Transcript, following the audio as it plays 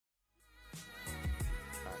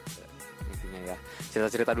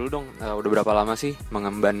cerita dulu dong, udah berapa lama sih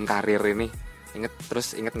mengemban karir ini? Ingat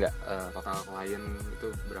nggak total klien itu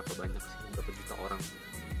berapa banyak sih, berapa juta orang?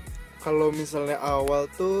 Kalau misalnya awal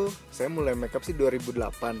tuh saya mulai makeup sih 2008.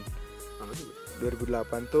 Lama juga.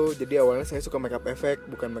 2008 tuh jadi awalnya saya suka makeup efek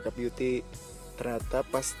bukan makeup beauty. Ternyata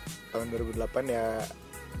pas tahun 2008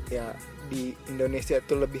 ya di Indonesia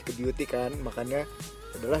tuh lebih ke beauty kan, makanya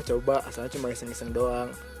adalah coba asalnya cuma iseng-iseng doang.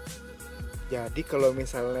 Jadi kalau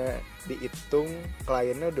misalnya dihitung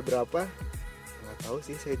kliennya udah berapa nggak tahu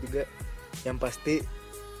sih saya juga, yang pasti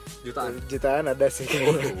jutaan ada sih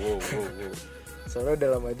kayaknya. Wow. Soalnya udah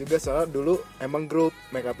lama juga, soalnya dulu emang grup,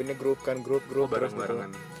 make up ini grup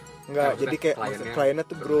Bareng-barengan. Enggak, jadi kayak kliennya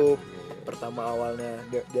tuh grup. Ya. Pertama awalnya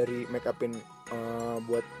dari make upin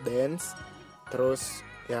buat dance, terus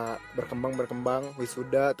ya berkembang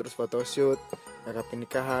wisuda, terus photoshoot, make upin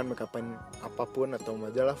nikahan, make upin apapun atau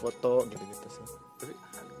majalah foto gitu-gitu sih. Tapi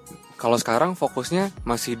kalau sekarang fokusnya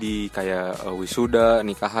masih di kayak wisuda,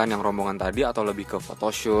 nikahan yang rombongan tadi, atau lebih ke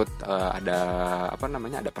photoshoot, ada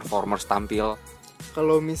performers tampil?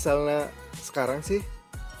 Kalau misalnya sekarang sih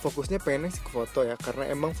fokusnya pengen sih ke foto ya, karena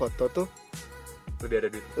emang foto tuh Lebih ada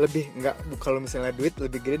duit. Kalau misalnya duit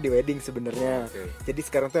lebih gede di wedding sebenarnya. Okay. Jadi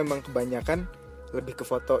sekarang tuh emang kebanyakan lebih ke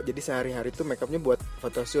foto. Jadi sehari-hari tuh makeupnya buat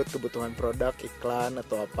photoshoot, kebutuhan produk, iklan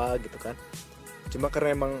atau apa gitu kan. Cuma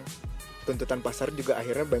karena emang tuntutan pasar juga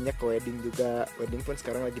akhirnya banyak ke wedding juga. Wedding pun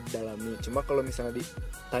sekarang lagi didalami. Cuma kalau misalnya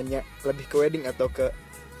ditanya lebih ke wedding atau ke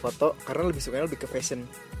foto, karena lebih ke fashion.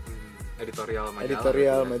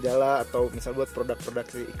 Editorial majalah atau misal buat produk-produk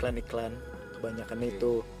sih, iklan-iklan kebanyakannya. Okay.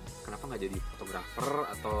 Itu kenapa nggak jadi fotografer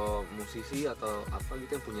atau musisi atau apa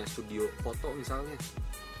gitu yang punya studio foto misalnya?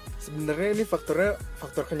 Sebenarnya ini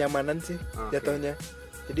faktor kenyamanan sih. Okay. Jatuhnya.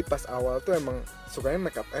 Jadi pas awal tuh emang sukanya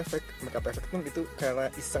makeup effect tuh gitu karena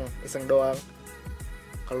iseng doang.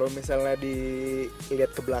 Kalau misalnya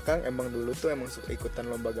dilihat ke belakang, emang dulu tuh emang suka ikutan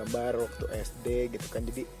lomba gambar waktu SD gitu kan.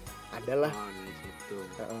 Jadi adalah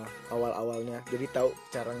awal-awalnya, jadi tahu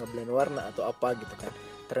cara ngeblend warna atau apa gitu kan.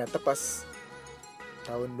 Ternyata pas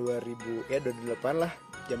tahun 2008 lah,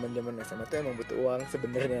 zaman SMA tuh emang butuh uang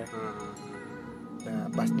sebenarnya. Nah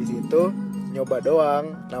pas di situ nyoba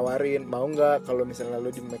doang, nawarin mau nggak kalau misalnya lu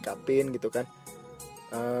di make upin gitu kan,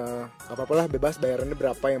 apa-apalah bebas, bayarannya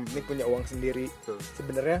berapa, yang penting punya uang sendiri.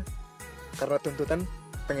 Sebenarnya karena tuntutan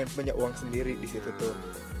pengen punya uang sendiri di situ tuh.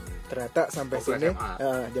 Ternyata sampai sini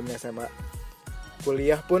zaman SMA.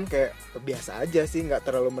 Kuliah pun kayak biasa aja sih, nggak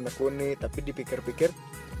terlalu menekuni, tapi dipikir-pikir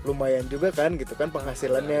lumayan juga kan gitu kan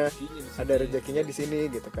penghasilannya, ada rezekinya di sini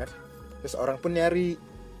gitu kan. Terus orang pun nyari,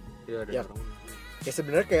 ya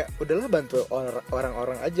sebenarnya kayak udahlah bantu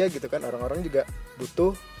orang-orang aja gitu kan, orang-orang juga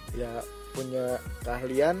butuh ya punya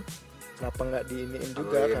keahlian, kenapa nggak diiniin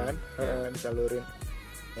juga kan, disalurin.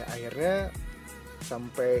 Ya akhirnya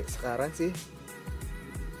sampai sekarang sih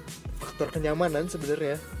faktor kenyamanan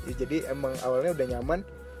sebenarnya. Ya, jadi emang awalnya udah nyaman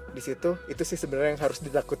di situ, itu sih sebenarnya yang harus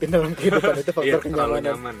ditakutin dalam kehidupan itu faktor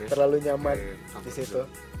kenyamanan. Terlalu nyaman di situ.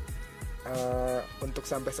 Untuk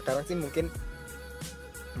sampai sekarang sih mungkin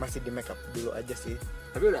masih di make up dulu aja sih.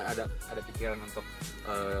 Tapi udah ada pikiran untuk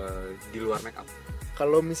di luar make up?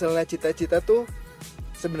 Kalau misalnya cita-cita tuh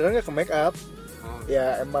sebenarnya nggak ke make up.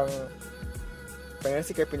 Ya emang pengen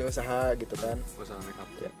sih kayak punya usaha gitu kan. Usaha make up?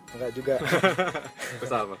 Ya, enggak juga.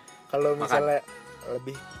 Usaha apa? Kalau misalnya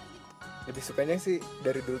lebih sukanya sih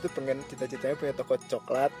dari dulu tuh pengen cita-citanya punya toko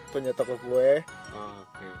coklat, punya toko kue.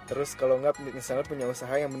 Okay. Terus kalau nggak misalnya punya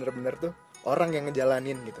usaha yang bener-bener tuh orang yang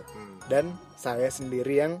ngejalanin gitu. Dan saya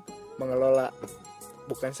sendiri yang mengelola,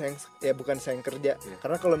 bukan saya yang kerja.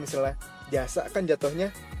 Karena kalau misalnya jasa kan jatuhnya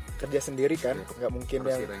kerja sendiri kan, nggak mungkin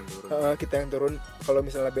kita yang turun. Kalau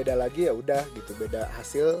misalnya beda lagi ya udah gitu, beda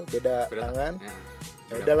hasil, beda tangan.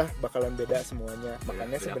 Ya udahlah, bakalan beda semuanya.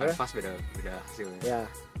 Makanya sebenarnya beda hasilnya. Ya,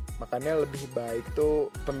 makanya lebih baik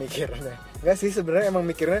tuh pemikirannya. Enggak sih, sebenarnya emang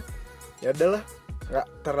mikirnya ya udahlah, nggak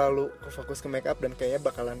terlalu fokus ke make up dan kayaknya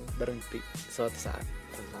bakalan berhenti suatu saat.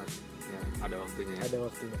 Ya, ada waktunya.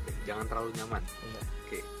 Jangan terlalu nyaman.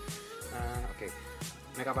 Iya. Oke.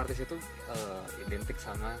 Makeup artist itu identik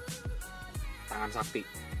sama tangan sakti.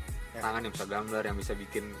 Tangan yang bisa gambar, yang bisa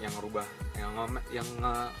bikin, yang ngerubah,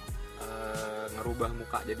 ngerubah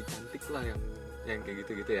muka jadi cantik lah, yang kayak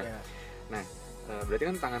gitu ya. Nah, berarti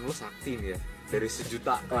kan tangan lo sakti nih ya, dari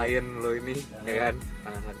sejuta klien lo ini, ya kan,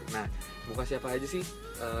 tangan sakti. Nah, muka siapa aja sih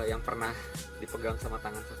yang pernah dipegang sama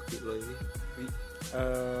tangan sakti lo ini?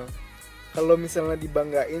 Kalau misalnya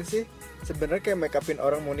dibanggain sih, sebenarnya kayak make upin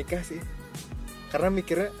orang mau nikah sih. Karena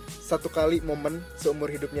mikirnya satu kali momen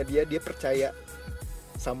seumur hidupnya dia percaya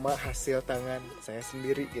sama hasil tangan saya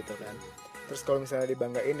sendiri gitu kan. Terus kalau misalnya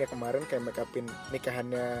dibanggain ya kemarin kayak make upin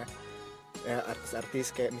nikahannya ya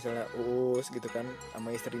artis-artis kayak misalnya Uus gitu kan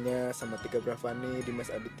sama istrinya, sama Tika Bravani,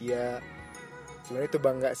 Dimas Aditya. Sebenarnya itu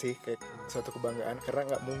bangga sih, kayak suatu kebanggaan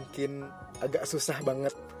karena nggak mungkin, agak susah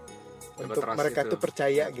banget untuk mereka tuh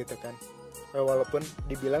percaya gitu kan. Walaupun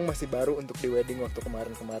dibilang masih baru untuk di wedding waktu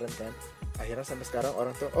kemarin-kemarin kan, akhirnya sampai sekarang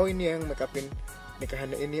orang tuh oh ini yang make upin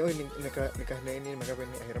nikahannya ini, oh ini nikahannya ini, make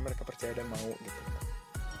upin ini, akhirnya mereka percaya dan mau gitu.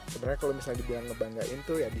 Sebenarnya kalau misalnya dibilang ngebanggain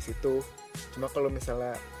tuh ya di situ. Cuma kalau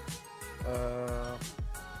misalnya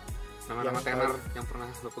nama-nama tenar yang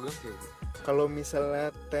pernah lo pegang sih. Kalau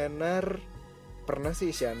misalnya tenar pernah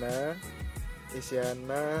sih Isyana,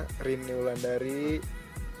 Rini Wulandari,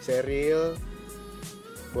 Sheryl,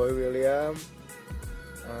 Boy William,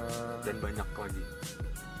 dan banyak lagi.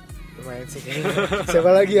 Lumayan sih kayaknya.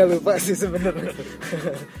 Siapa lagi ya lupa sih sebenarnya.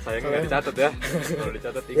 Sayangnya nggak dicatat ya. Kalau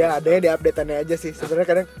dicatat ya adanya di update-annya aja sih. Sebenarnya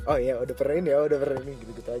kadang oh iya udah pernah ini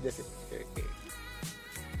gitu-gitu aja sih.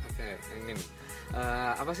 Oke, ini nih.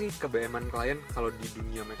 Apa sih kebeeman klien kalau di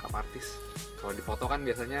dunia makeup artist? Kalau di foto kan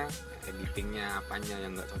biasanya editingnya apanya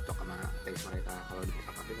yang nggak cocok sama taste mereka. Kalau di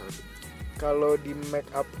makeup artist apa sih? Kalau di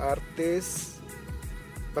makeup artist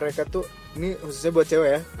mereka tuh ini khususnya buat cewek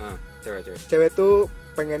ya. Cewek tuh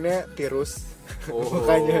pengennya tirus.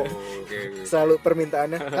 Makanya okay. Selalu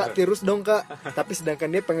permintaannya kak tirus dong kak. Tapi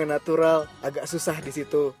sedangkan dia pengen natural, agak susah di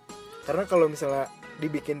situ. Karena kalau misalnya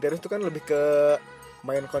dibikin tirus tuh kan lebih ke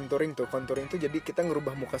main contouring tuh jadi kita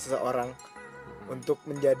ngerubah muka seseorang untuk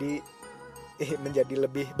menjadi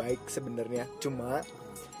lebih baik sebenarnya. Cuma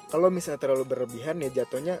kalau misalnya terlalu berlebihan ya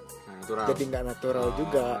jatuhnya jadi nggak natural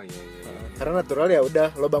juga. Iya. Karena natural ya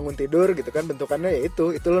udah lo bangun tidur gitu kan bentukannya ya itu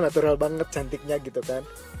lo natural banget cantiknya gitu kan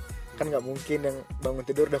nggak mungkin yang bangun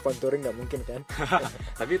tidur udah contouring, nggak mungkin kan.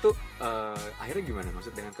 Tapi itu akhirnya gimana,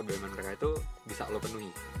 maksud dengan kebebasan mereka itu bisa lo penuhi?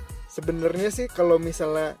 Sebenarnya sih kalau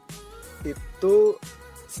misalnya itu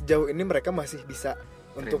sejauh ini mereka masih bisa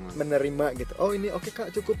untuk menerima gitu. Oh ini oke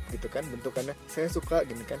kak cukup gitu kan bentukannya. Saya suka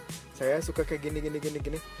gini kan. Saya suka kayak gini.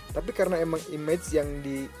 Tapi karena emang image yang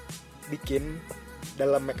dibikin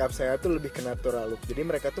dalam makeup saya tuh lebih ke natural look. Jadi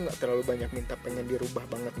mereka tuh nggak terlalu banyak minta pengen dirubah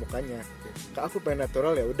banget mukanya. Kak aku pengen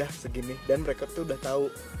natural ya udah segini. Dan mereka tuh udah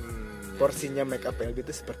tahu porsinya makeup Elbie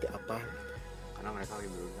itu seperti apa. Karena mereka lagi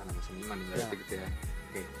berurusan sama seniman gitu ya.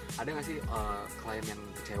 Oke. Ada nggak sih klien yang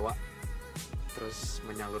kecewa terus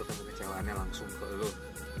menyalurkan kekecewaannya langsung ke lo?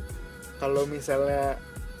 Kalau misalnya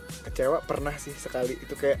kecewa pernah sih sekali,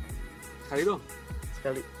 itu kayak sekali dong?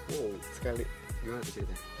 Sekali. Sekali. Gimana tuh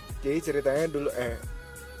ceritanya? Jadi ceritanya dulu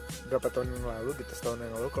berapa tahun yang lalu gitu, setahun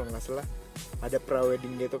yang lalu kalau nggak salah ada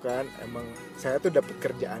pra-wedding gitu kan. Emang saya tuh dapat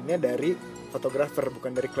kerjaannya dari fotografer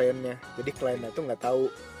bukan dari kliennya. Jadi kliennya tuh nggak tahu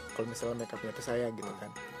kalau misalnya make upnya tuh saya gitu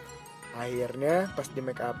kan. Akhirnya pas di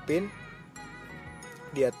make upin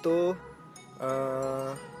dia tuh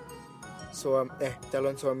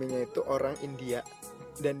calon suaminya itu orang India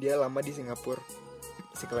dan dia lama di Singapura.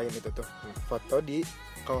 Si klien itu tuh foto di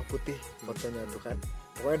Kawah Putih fotonya tuh kan.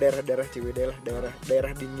 Pokoknya daerah-daerah Ciwidey lah,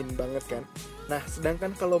 daerah dingin banget kan. Nah,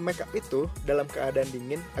 sedangkan kalau makeup itu dalam keadaan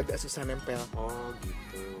dingin agak susah nempel. Oh,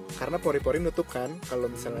 gitu. Karena pori-pori nutup kan kalau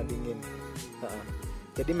misalnya dingin.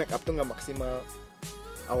 Jadi makeup tuh nggak maksimal.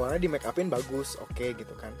 Awalnya di make upin bagus, oke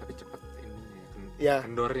gitu kan. Tapi cepet ya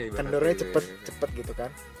kendornya gitu cepet gitu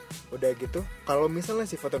kan. Udah gitu kalau misalnya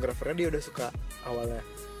si fotografernya dia udah suka awalnya,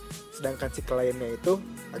 sedangkan si kliennya itu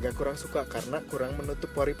agak kurang suka karena kurang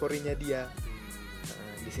menutup pori-porinya dia.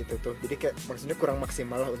 Di situ tuh jadi kayak maksudnya kurang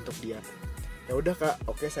maksimal lah untuk dia. Ya udah kak,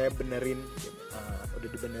 oke saya benerin. Udah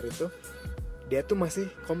dibenerin tuh dia tuh masih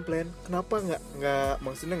komplain kenapa nggak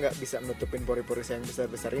maksudnya nggak bisa nutupin pori-pori saya yang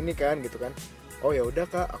besar-besar ini kan gitu kan. Oh ya udah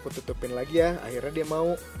kak, aku tutupin lagi ya. Akhirnya dia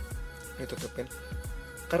mau ditutupin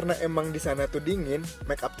karena emang di sana tuh dingin,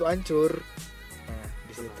 make up tuh hancur. Nah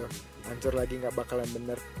di situ hancur lagi, nggak bakalan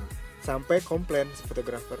bener. Sampai komplain si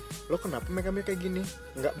fotografer, lo kenapa make upnya kayak gini,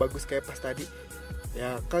 nggak bagus kayak pas tadi.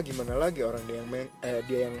 Ya kak gimana lagi, orang dia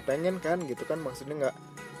yang pengen kan gitu kan. Maksudnya nggak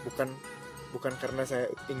bukan karena saya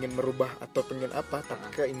ingin merubah atau pengen apa, tapi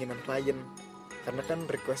keinginan klien. Karena kan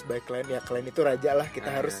request by klien, ya klien itu raja lah, kita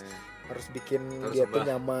harus bikin dia tuh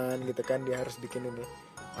nyaman gitu kan. Dia harus bikin ini.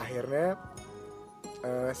 Akhirnya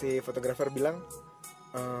si fotografer bilang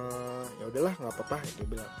ya udahlah nggak apa-apa dia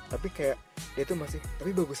bilang. Tapi kayak dia tuh masih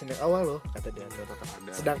tapi bagusan yang awal loh kata dia.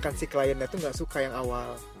 Sedangkan si kliennya tuh nggak suka yang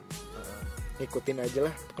awal. Ikutin aja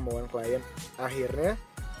lah kemauan klien. Akhirnya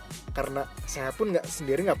karena saya pun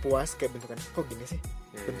sendiri nggak puas kayak bentukannya kok gini sih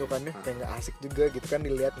bentukannya, kayak nggak asik juga gitu kan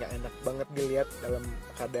dilihat, nggak enak banget dilihat dalam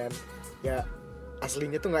keadaan ya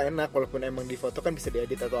aslinya tuh nggak enak. Walaupun emang di foto kan bisa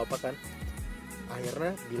diedit atau apa kan.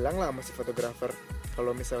 akhirnya bilang lah sama si fotografer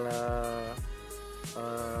kalau misalnya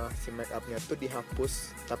si make upnya tuh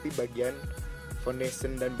dihapus tapi bagian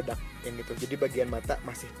foundation dan bedak yang gitu, jadi bagian mata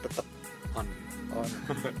masih tetap on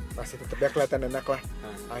masih tetap ya kelihatan enak lah.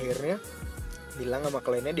 Akhirnya bilang sama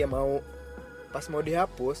kliennya dia mau, pas mau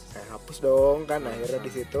dihapus saya hapus dong kan. Akhirnya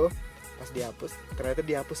di situ pas dihapus ternyata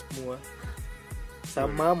dihapus semua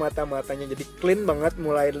sama mata-matanya, jadi clean banget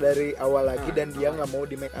mulai dari awal lagi. Dan dia nggak mau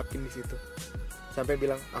di make upin di situ, sampai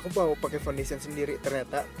bilang aku mau pakai foundation sendiri.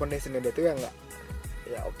 Ternyata foundationnya dia tuh ya nggak,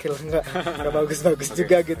 ya oke lah, nggak bagus-bagus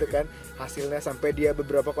juga gitu kan hasilnya. Sampai dia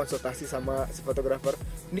beberapa konsultasi sama si fotografer,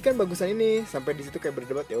 ini kan bagusan ini, sampai di situ kayak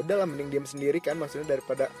berdebat. Ya udahlah mending diam sendiri kan, maksudnya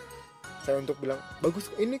daripada saya untuk bilang bagus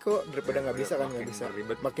ini kok, daripada nggak bisa kan, nggak bisa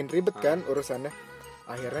makin ribet kan urusannya.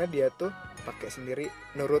 Akhirnya dia tuh pakai sendiri,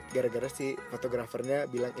 nurut gara-gara si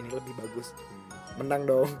fotografernya bilang ini lebih bagus. Menang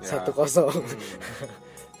dong 1-0.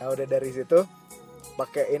 Nah udah dari situ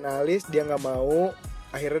pakein alis dia nggak mau.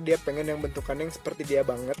 Akhirnya dia pengen yang bentukannya yang seperti dia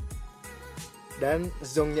banget. Dan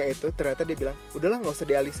zongnya itu ternyata dia bilang udahlah nggak usah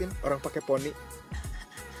dialisin, orang pakai poni.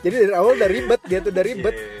 Jadi dari awal udah ribet, dia tuh udah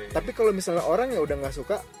ribet. Tapi kalau misalnya orang yang udah nggak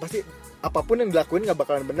suka, pasti apapun yang dilakuin nggak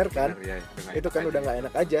bakalan bener kan. Itu kan udah nggak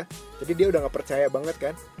enak aja. Jadi dia udah nggak percaya banget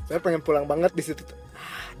kan. Saya pengen pulang banget di situ.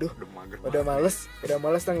 Aduh, udah males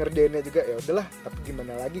lah ngerjainnya juga. Ya udahlah, tapi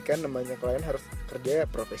gimana lagi kan, namanya klien harus kerja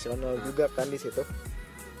profesional juga kan di situ.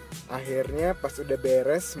 Akhirnya pas udah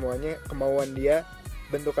beres semuanya, kemauan dia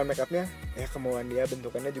bentukan make upnya, ya kemauan dia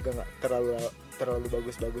bentukannya juga nggak terlalu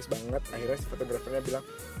bagus-bagus banget. Akhirnya si fotografernya bilang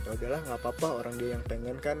ya udahlah nggak apa-apa, orang dia yang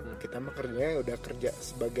pengen kan, kita mah kerjanya udah kerja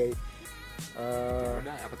sebagai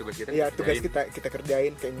tugas kita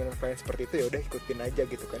kerjain, keinginan klien seperti itu ya udah ikutin aja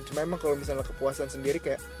gitu kan. Cuma emang kalau misalnya kepuasan sendiri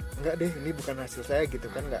kayak enggak deh, ini bukan hasil saya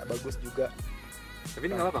gitu kan, nggak bagus juga. Tapi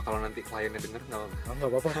ini nggak apa-apa kalau nanti kliennya denger, nggak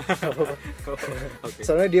apa-apa. Nggak apa-apa. Okay.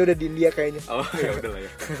 Soalnya dia udah di India kayaknya. Oh ya udah lah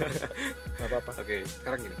ya. Nggak apa-apa. Oke,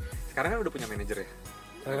 sekarang gini. Sekarang kan udah punya manajer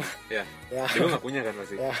ya. Ya. Dulu nggak punya kan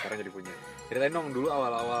pasti. Sekarang jadi punya. Ceritain dong dulu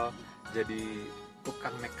awal-awal jadi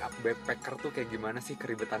tukang make up backpacker tuh kayak gimana sih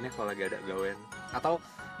keribetannya kalau lagi ada gawean? Atau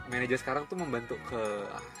manajer sekarang tuh membantu ke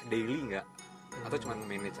daily nggak? Atau cuma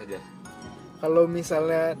manage aja? Kalau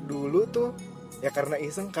misalnya dulu tuh ya karena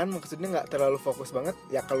iseng kan, maksudnya nggak terlalu fokus banget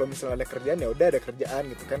ya. Kalau misalnya ada kerjaan ya udah ada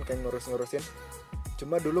kerjaan gitu kan, kayak ngurusin.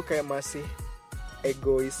 Cuma dulu kayak masih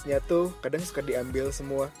egoisnya tuh kadang suka diambil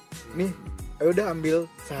semua. Nih ayo udah ambil,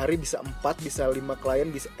 sehari bisa 4, bisa 5 klien,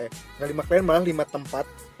 bisa nggak 5 klien malah 5 tempat.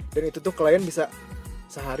 Dan itu tuh klien bisa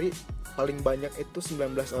sehari paling banyak itu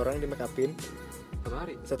 19 orang di make upin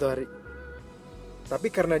satu hari. Tapi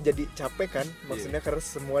karena jadi capek kan, maksudnya karena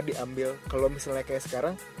semua diambil. Kalau misalnya kayak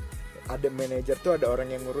sekarang ada manajer tuh, ada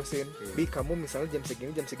orang yang ngurusin. Bi kamu misalnya jam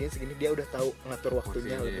segini dia udah tahu ngatur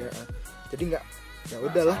waktunya. Jadi nggak, ya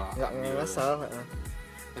udahlah nggak ngasal.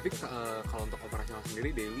 Tapi kalau untuk operasional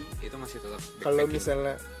sendiri daily itu masih tetap kalau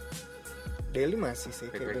misalnya daily masih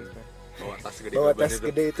sih kayak gitu. Bawa tas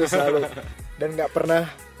gede itu selalu. Dan nggak pernah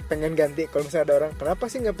pengen ganti. Kalau misalnya ada orang kenapa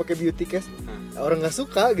sih nggak pakai beauty case, orang nggak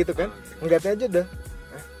suka gitu kan, ngeliatnya aja udah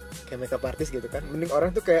kayak makeup artist gitu kan. Mending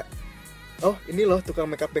orang tuh kayak oh ini loh tukang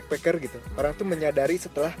makeup backpacker gitu. Orang tuh menyadari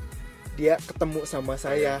setelah dia ketemu sama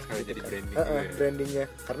saya gitu jadi kan. Brandingnya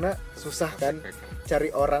karena susah kan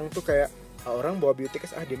cari orang tuh kayak orang bawa beauty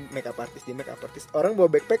case, di makeup artist, orang bawa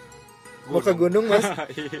backpack mau ke gunung mas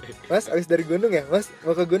abis dari gunung ya mas,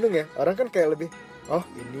 mau ke gunung ya. Orang kan kayak lebih oh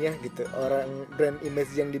ini ya gitu, orang brand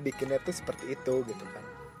image yang dibikinnya tuh seperti itu gitu kan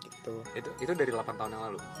gitu. Itu dari 8 tahun yang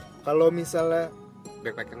lalu. Kalau misalnya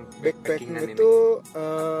backpacking itu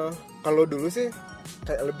kalau dulu sih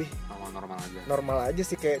kayak lebih normal aja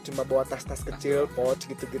sih, kayak cuma bawa tas-tas kecil, pouch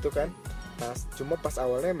gitu-gitu kan, tas. Cuma pas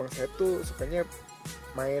awalnya emang saya tuh sukanya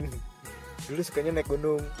main, dulu sukanya naik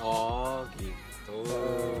gunung. Oh gitu.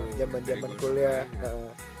 Zaman kuliah.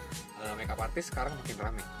 Makeup artist sekarang makin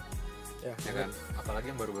rame. Ya kan,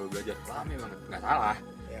 apalagi yang baru-baru belajar rame banget. Nggak salah.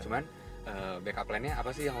 Ya. Cuman backup plan-nya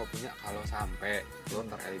apa sih yang lo punya kalau sampai lo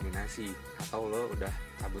tereliminasi atau lo udah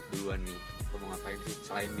cabut duluan nih, lo mau ngapain sih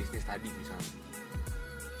selain bisnis tadi misalnya?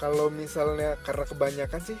 Kalau misalnya karena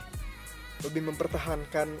kebanyakan sih lebih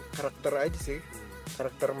mempertahankan karakter aja sih,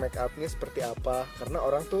 karakter make up-nya seperti apa, karena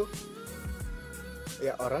orang tuh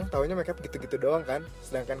ya orang taunya make up gitu-gitu doang kan,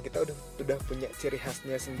 sedangkan kita udah punya ciri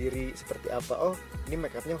khasnya sendiri seperti apa. Oh ini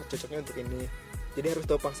make up-nya cocoknya untuk ini, jadi harus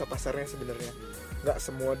tahu pangsa pasarnya sebenarnya. Nggak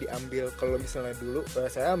semua diambil. Kalau misalnya dulu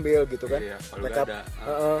saya ambil gitu kan, make up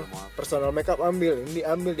personal make up ambil, ini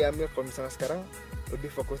diambil. Kalau misalnya sekarang lebih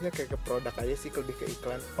fokusnya kayak ke produk aja sih, lebih ke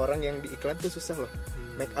iklan. Orang yang di iklan tuh susah loh,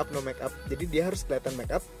 make up no make up, jadi dia harus kelihatan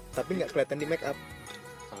make up tapi nggak kelihatan di make up.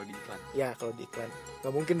 kalau di iklan. Ya kalau di iklan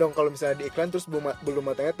nggak mungkin dong kalau misalnya di iklan terus bulu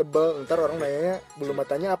matanya tebal, ntar orang nanya bulu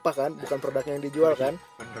matanya apa kan, bukan produknya yang dijual kan.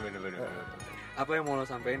 Bener. Apa yang mau lo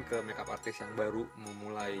sampein ke makeup artist yang baru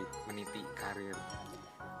memulai meniti karir?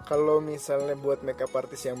 Kalau misalnya buat makeup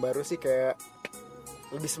artist yang baru sih kayak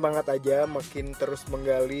lebih semangat aja, makin terus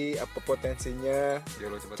menggali apa potensinya,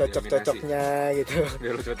 cocok-cocoknya gitu.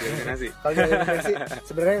 Biar lo cepet dieliminasi. Kalau dieliminasi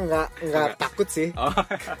sebenarnya nggak takut sih. Oh.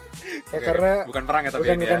 Ya karena bukan perang ya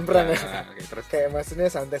tapi bukan perang ya. Okay, terus kayak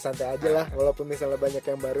maksudnya santai-santai aja lah, walaupun misalnya banyak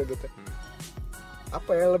yang baru gitu.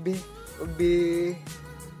 Apa ya, lebih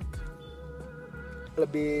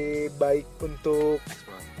baik untuk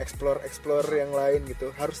explore yang lain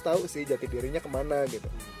gitu. Harus tahu sih jati dirinya kemana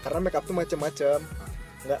gitu. Karena makeup tuh macam-macam.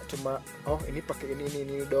 Nggak cuma ini pakai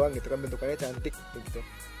ini doang gitu kan, bentukannya cantik gitu.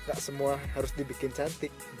 Nggak semua harus dibikin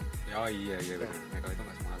cantik. Oh iya benar. Makeup itu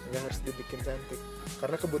nggak harus dibikin cantik.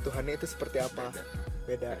 Karena kebutuhannya itu seperti apa.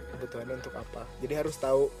 Beda kebutuhannya untuk apa. Jadi harus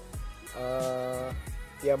tahu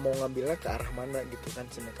ya mau ngambilnya ke arah mana gitu kan,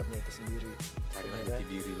 si makeupnya itu sendiri. Cari jati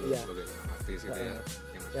diri lo sebagai artis gitu ya.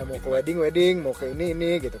 Ya mau ke wedding, mau ke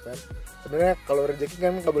ini gitu kan. Sebenarnya kalau rezeki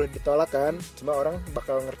kan nggak boleh ditolak kan, cuma orang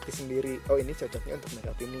bakal ngerti sendiri, oh ini cocoknya untuk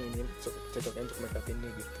makeup ini cocoknya untuk makeup ini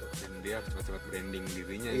gitu. Dan dia harus cepat-cepat branding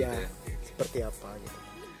dirinya gitu ya. Seperti apa gitu.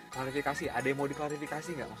 Klarifikasi, ada yang mau diklarifikasi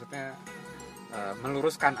nggak? Maksudnya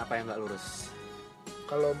meluruskan apa yang nggak lurus?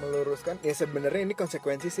 Kalau meluruskan ya sebenarnya ini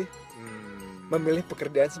konsekuensi sih. Memilih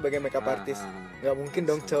pekerjaan sebagai makeup artist nggak mungkin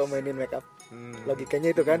dong cowok mainin makeup.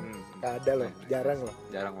 Logikanya itu kan nggak ada loh, jarang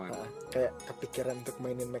banget. Kayak kepikiran untuk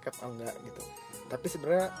mainin makeup enggak gitu. Tapi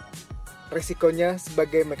sebenarnya resikonya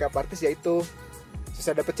sebagai makeup artist yaitu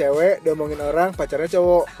susah dapet cewek, diomongin orang pacarnya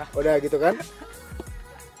cowok, udah gitu kan.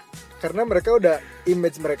 Karena mereka udah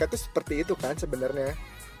image mereka tuh seperti itu kan sebenarnya.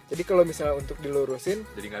 Jadi kalau misalnya untuk dilurusin,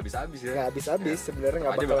 jadi nggak habis-habis ya. Nggak habis-habis ya. Sebenarnya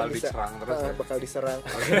nggak bakal diserang terus. Bakal diserang.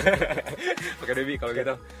 Oke Debbie, kalau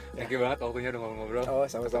gitu, thank you banget waktunya udah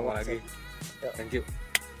ngobrol-ngobrol. Sama-sama lagi. Thank you.